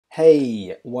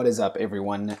Hey, what is up,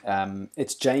 everyone?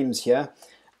 It's James here.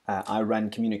 I run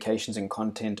communications and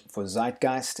content for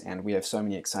Zeitgeist, and we have so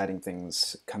many exciting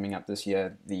things coming up this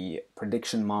year. The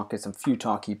prediction markets and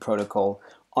Futaki protocol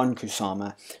on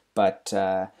Kusama, but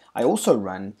I also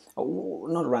I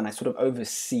sort of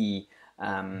oversee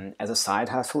as a side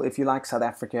hustle, if you like, South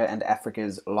Africa and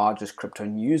Africa's largest crypto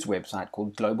news website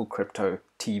called Global Crypto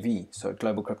TV. So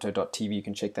globalcrypto.tv, you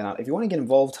can check that out. If you want to get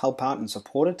involved, help out and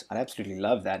support it, I'd absolutely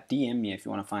love that. DM me if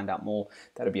you want to find out more.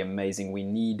 That would be amazing. We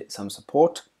need some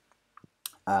support.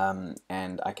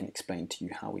 And I can explain to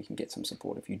you how we can get some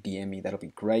support. If you DM me, that'll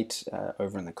be great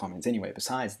over in the comments. Anyway,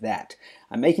 besides that,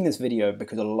 I'm making this video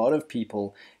because a lot of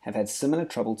people have had similar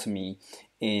trouble to me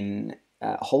in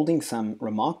holding some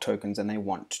RMRK tokens, and they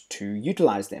want to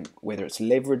utilize them, whether it's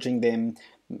leveraging them,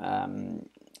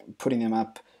 putting them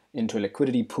up into a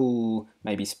liquidity pool,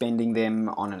 maybe spending them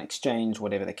on an exchange,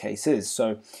 whatever the case is.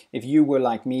 So if you were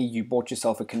like me, you bought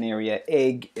yourself a canary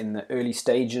egg in the early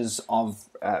stages of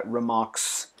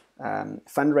RMRK's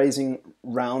fundraising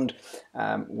round,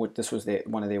 this was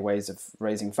one of their ways of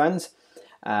raising funds,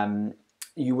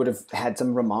 you would have had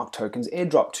some RMRK tokens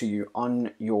airdrop to you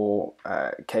on your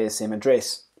KSM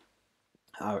address.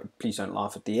 Please don't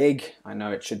laugh at the egg. I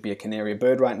know it should be a canary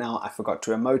bird right now. I forgot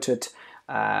to emote it.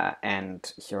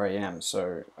 And here I am.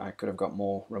 So I could have got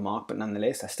more RMRK, but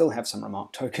nonetheless, I still have some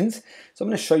RMRK tokens. So I'm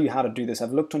going to show you how to do this.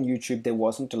 I've looked on YouTube. There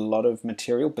wasn't a lot of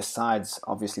material besides,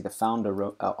 obviously, the founder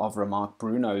of RMRK,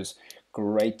 Bruno's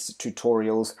great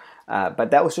tutorials.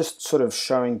 But that was just sort of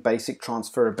showing basic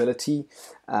transferability.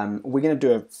 We're going to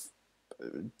do a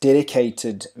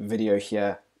dedicated video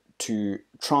here to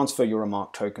transfer your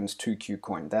RMRK tokens to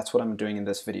Kucoin. That's what I'm doing in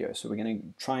this video. So we're going to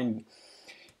try and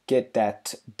get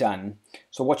that done.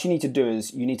 So what you need to do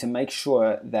is you need to make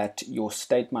sure that your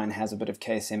Statemine has a bit of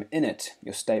KSM in it,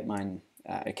 your Statemine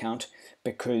account,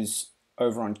 because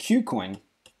over on Kucoin,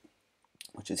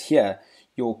 which is here,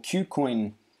 your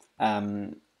Kucoin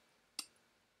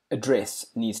address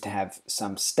needs to have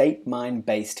some Statemine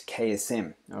based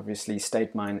KSM. Obviously,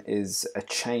 Statemine is a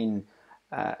chain,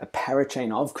 a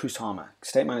parachain of Kusama.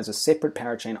 Statemine is a separate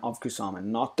parachain of Kusama,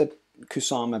 not the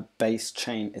Kusama based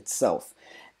chain itself.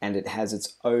 And it has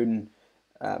its own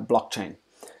blockchain.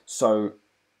 So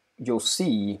you'll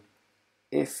see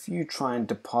if you try and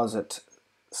deposit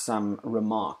some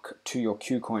RMRK to your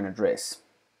Kucoin address,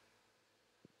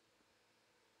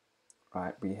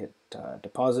 right, we hit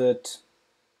deposit,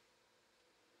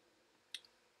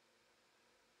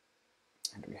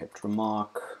 and we hit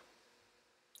RMRK,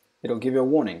 it'll give you a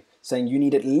warning saying you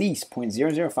need at least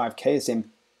 0.005 KSM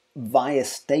via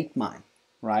Statemine,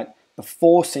 right,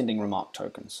 before sending RMRK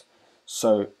tokens.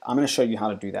 So I'm going to show you how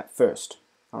to do that first.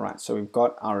 All right, so we've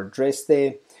got our address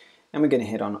there, and we're going to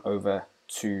head on over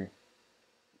to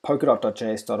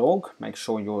Polkadot.js.org. Make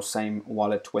sure your same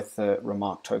wallet with the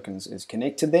RMRK tokens is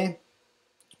connected there.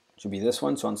 It should be this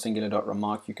one. So on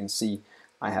singular.rmrk, you can see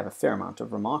I have a fair amount of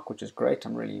RMRK, which is great.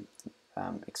 I'm really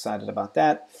excited about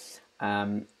that.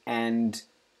 And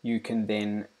you can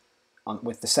then,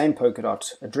 with the same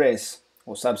Polkadot address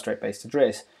or substrate-based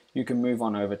address, you can move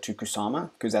on over to Kusama,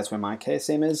 because that's where my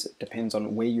KSM is. It depends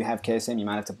on where you have KSM. You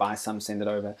might have to buy some, send it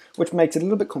over, which makes it a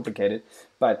little bit complicated.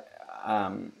 But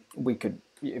we could,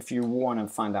 if you want to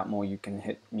find out more, you can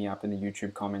hit me up in the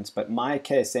YouTube comments. But my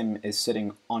KSM is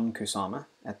sitting on Kusama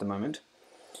at the moment.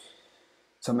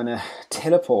 So I'm going to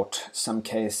teleport some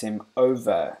KSM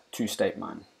over to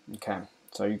Statemine. Okay,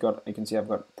 so you can see I've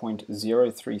got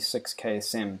 0.036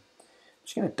 KSM. I'm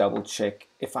just going to double check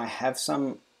if I have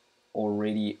some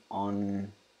already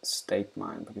on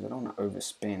Statemine, because I don't want to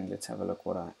overspend. Let's have a look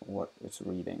what it's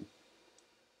reading.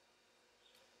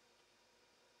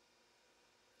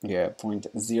 Yeah,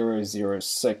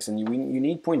 0.006, and you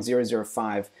need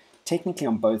 0.005 technically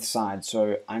on both sides,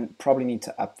 so I probably need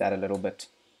to up that a little bit.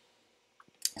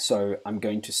 So I'm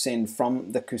going to send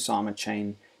from the Kusama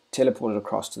chain, teleport it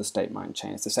across to the Statemine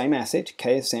chain. It's the same asset,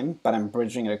 KSM, but I'm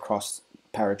bridging it across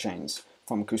parachains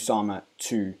from Kusama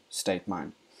to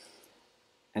Statemine.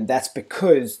 And that's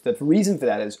because the reason for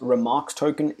that is RMRK's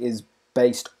token is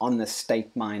based on the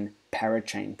Statemine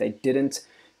parachain. They didn't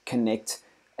connect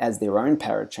as their own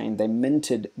parachain. They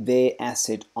minted their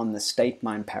asset on the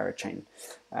Statemine parachain,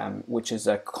 which is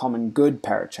a common good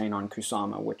parachain on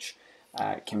Kusama, which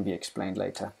can be explained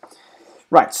later.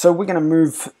 Right, so we're going to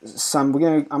move some.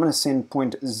 I'm going to send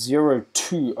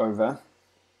 0.02 over.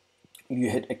 You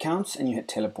hit accounts and you hit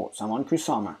teleport. So I'm on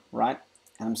Kusama, right?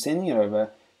 And I'm sending it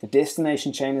over. The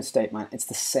destination chain is Statemine. It's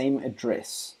the same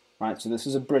address, right? So this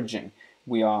is a bridging.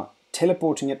 We are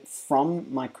teleporting it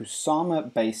from my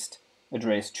Kusama-based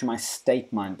address to my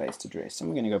Statemine-based address. And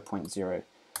we're going to go 0.0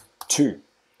 2.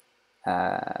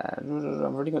 I've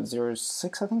already got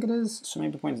 0.6, I think it is, so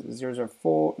maybe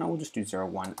 0.004. No, we'll just do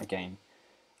 0.1 again.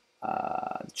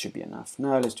 It should be enough.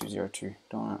 No, let's do 0.2.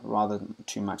 Don't want rather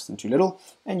too much than too little.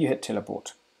 And you hit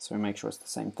teleport. So make sure it's the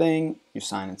same thing. You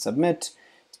sign and submit.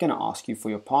 It's going to ask you for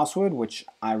your password, which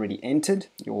I already entered.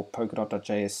 Your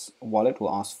Polkadot.js wallet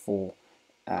will ask for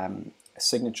a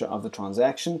signature of the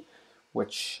transaction,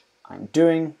 which I'm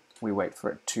doing. We wait for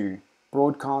it to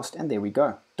broadcast, and there we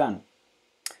go. Done.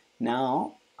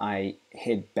 Now I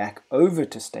head back over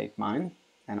to Statemine,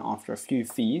 and after a few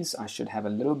fees, I should have a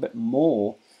little bit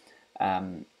more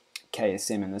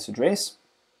KSM in this address.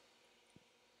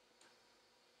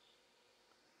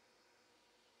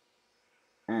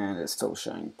 And it's still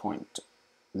showing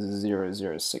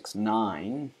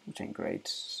 0.0069, which ain't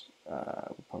great.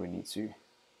 We'll probably need to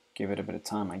give it a bit of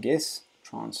time, I guess.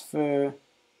 Transfer,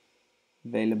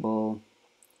 available.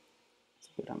 It's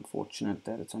a bit unfortunate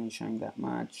that it's only showing that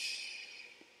much.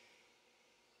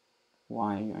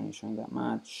 Why are you only showing that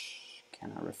much?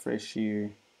 Can I refresh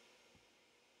you?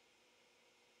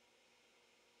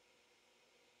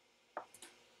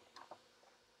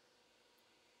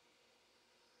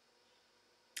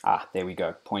 Ah, there we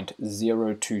go,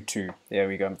 0.022. There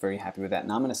we go, I'm very happy with that.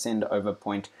 Now I'm going to send over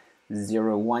 0.01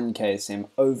 KSM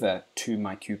over to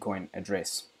my Kucoin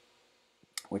address,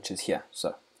 which is here.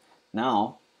 So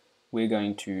now we're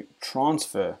going to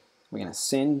transfer, we're going to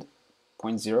send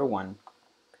 0.01,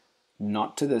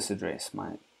 not to this address.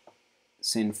 My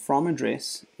send from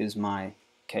address is my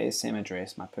KSM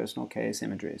address, my personal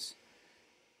KSM address.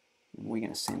 And we're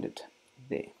going to send it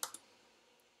there.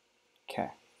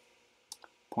 Okay.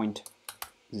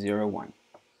 0.01.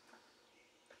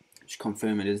 Just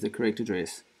confirm it is the correct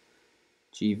address.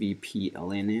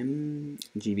 GVPLNM,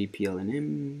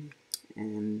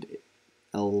 and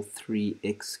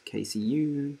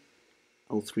L3XKCU,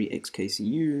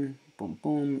 L3XKCU, boom,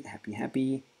 boom, happy,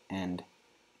 happy, and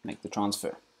make the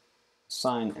transfer.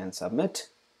 Sign and submit.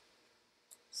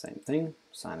 Same thing,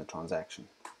 sign the transaction.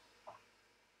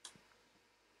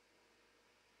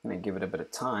 I'm going to give it a bit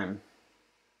of time.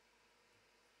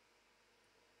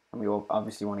 And we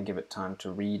obviously want to give it time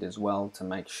to read as well to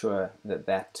make sure that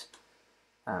that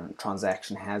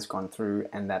transaction has gone through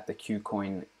and that the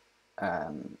Kucoin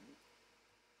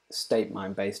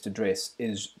Statemine based address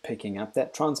is picking up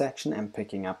that transaction and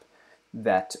picking up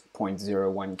that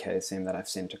 0.01 KSM that I've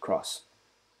sent across.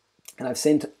 And I've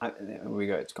sent, there we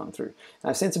go, it's gone through.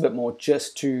 And I've sent a bit more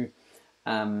just to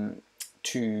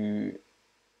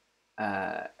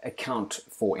account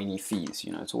for any fees.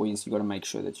 You know, it's always, you've got to make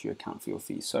sure that you account for your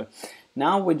fees. So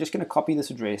now we're just going to copy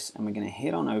this address and we're going to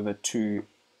head on over to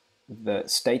the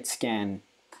state scan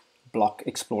block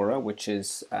explorer, which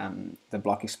is the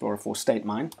block explorer for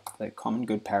Statemine, the common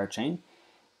good parachain.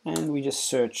 And we just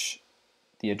search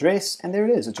the address, and there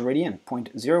it is, it's already in.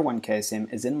 0.01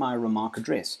 KSM is in my RMRK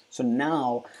address. So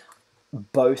now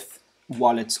both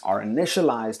wallets are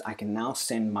initialized. I can now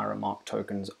send my RMRK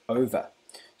tokens over.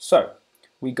 So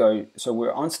we go, so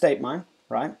we're on Statemine,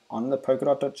 right? On the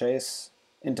Polkadot.js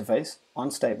interface, on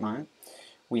Statemine,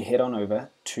 we head on over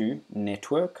to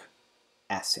network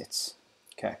assets.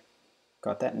 Okay,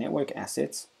 got that, network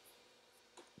assets.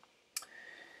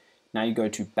 Now you go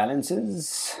to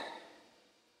balances.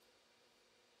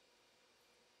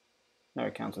 No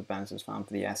accounts with balances found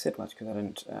for the asset. Well, that's because I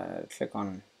didn't click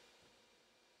on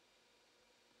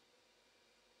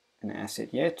an asset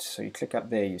yet. So you click up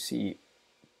there, you see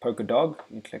Polkadot,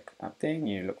 you click up there and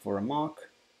you look for RMRK,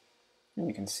 and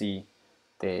you can see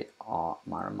there are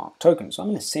my RMRK tokens. So I'm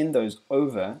going to send those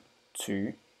over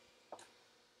to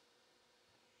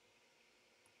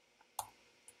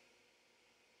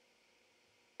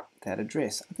that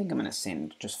address. I think I'm going to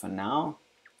send, just for now,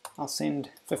 I'll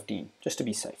send 15 just to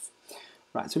be safe.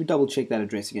 Right, so we double check that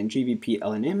address again.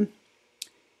 GVPLNM,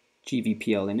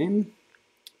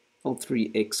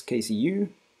 L3XKCU,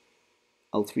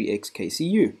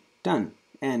 L3XKCU. Done.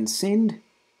 And send,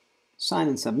 sign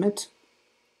and submit,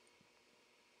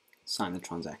 sign the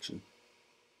transaction.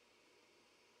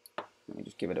 Let me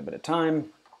just give it a bit of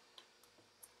time.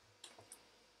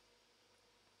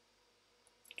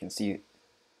 You can see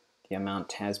the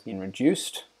amount has been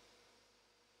reduced.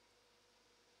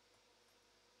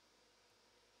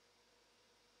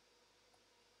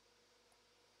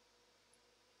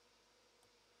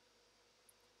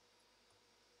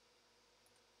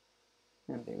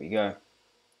 And there we go.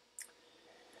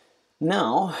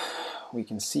 Now we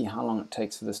can see how long it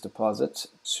takes for this deposit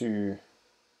to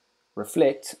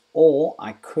reflect, or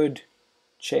I could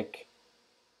check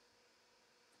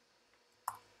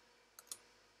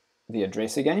the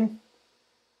address again.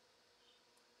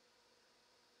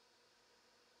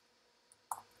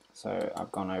 So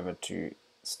I've gone over to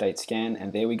state scan,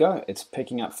 and there we go. It's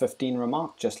picking up 15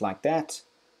 remark just like that.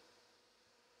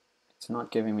 It's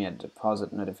not giving me a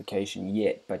deposit notification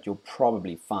yet, but you'll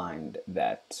probably find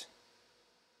that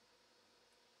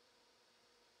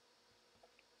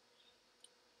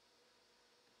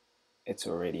it's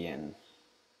already in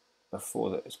before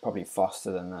that. It's probably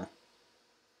faster than the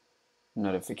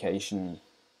notification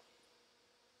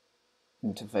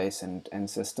interface and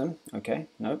system. Okay,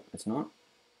 nope, it's not.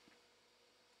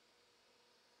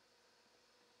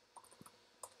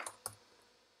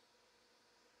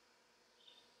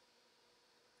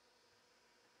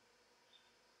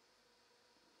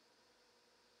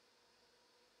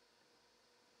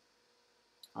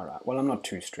 All right, well, I'm not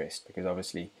too stressed because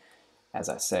obviously, as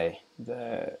I say,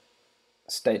 the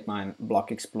Statemine block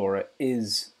explorer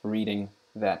is reading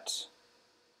that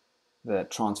the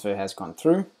transfer has gone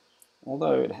through,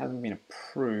 although it hasn't been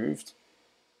approved.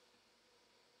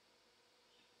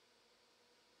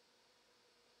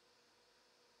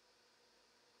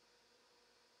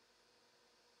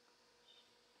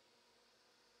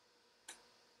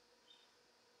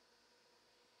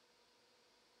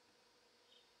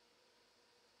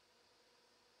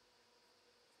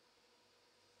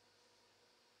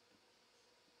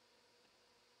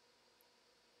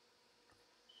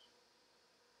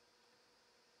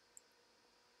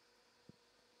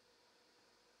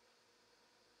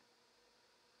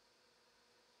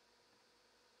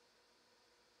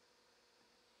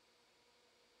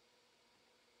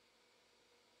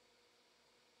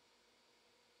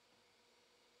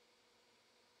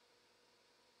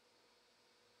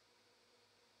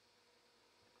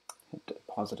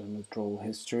 Deposit and withdrawal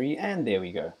history, and there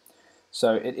we go.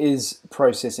 So it is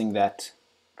processing that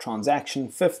transaction,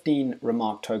 15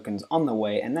 remark tokens on the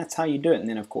way, and that's how you do it. And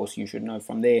then of course you should know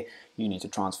from there you need to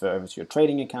transfer over to your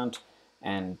trading account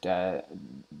and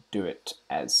do it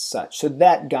as such. So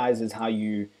that, guys, is how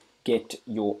you get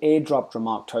your airdropped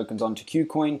remark tokens onto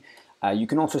Kucoin. You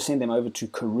can also send them over to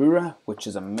Karura, which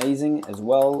is amazing as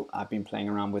well. I've been playing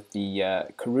around with the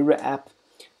Karura app.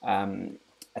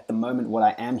 At the moment, what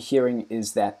I am hearing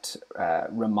is that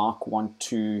Remark want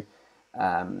to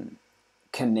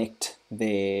connect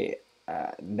their,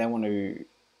 they want to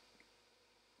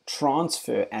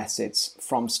transfer assets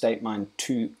from Statemine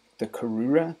to the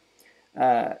Karura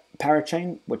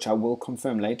parachain, which I will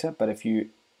confirm later. But if you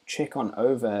check on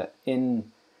over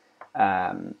in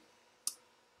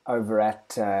over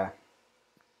at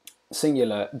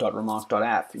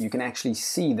singular.remark.app, you can actually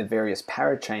see the various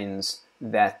parachains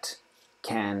that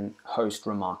can host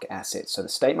Remark assets. So the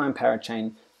Statemine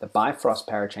parachain, the Bifrost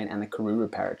parachain, and the Karura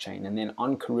parachain. And then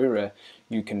on Karura,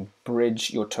 you can bridge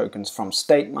your tokens from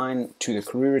Statemine to the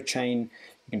Karura chain.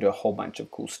 You can do a whole bunch of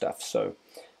cool stuff. So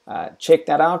check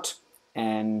that out,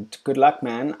 and good luck,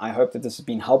 man. I hope that this has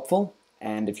been helpful.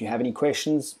 And if you have any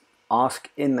questions, ask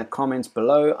in the comments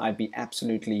below. I'd be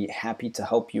absolutely happy to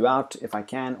help you out if I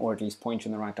can, or at least point you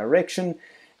in the right direction.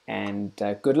 And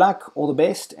good luck, all the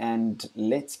best, and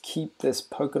let's keep this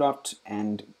Polkadot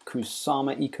and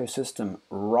Kusama ecosystem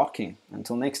rocking.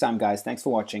 Until next time, guys, thanks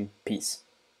for watching. Peace.